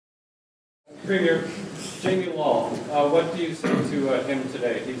Premier, Jamie Lall, what do you say to him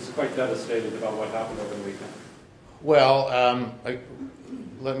today? He's quite devastated about what happened over the weekend. Well,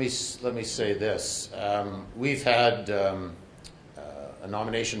 let me say this. We've had a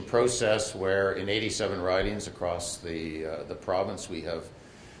nomination process where in 87 ridings across the province we have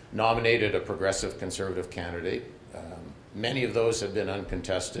nominated a progressive conservative candidate. Many of those have been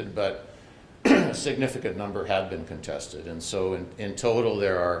uncontested, but a significant number have been contested. And so in total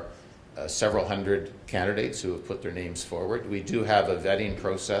there are several hundred candidates who have put their names forward. We do have a vetting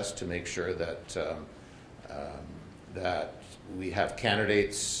process to make sure that that we have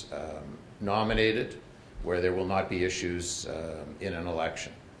candidates nominated where there will not be issues in an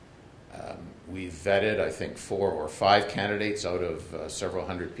election. We've vetted, I think, 4 or 5 candidates out of several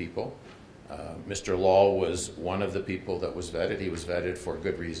hundred people. Mr. Lall was one of the people that was vetted. He was vetted for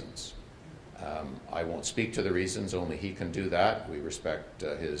good reasons. I won't speak to the reasons, only he can do that. We respect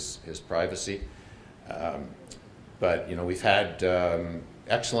his privacy. But you know, we've had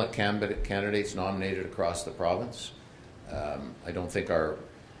excellent candidates nominated across the province. I don't think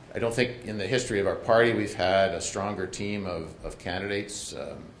in the history of our party we've had a stronger team of candidates.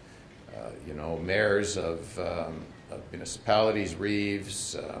 You know, mayors of municipalities,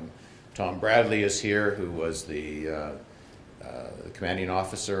 Reeves, Tom Bradley is here, who was the commanding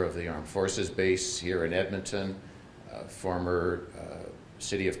officer of the Armed Forces base here in Edmonton, former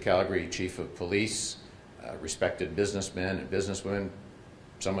City of Calgary Chief of Police, respected businessmen and businesswomen,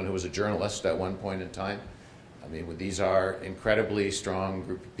 someone who was a journalist at one point in time. I mean, these are incredibly strong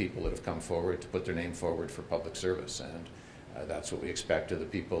group of people that have come forward to put their name forward for public service, and that's what we expect of the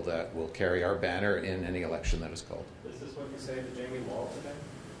people that will carry our banner in any election that is called. Is this what you say to Jamie Lall today?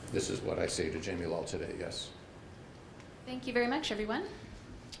 This is what I say to Jamie Lall today, yes. Thank you very much, everyone.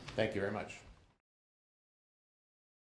 Thank you very much.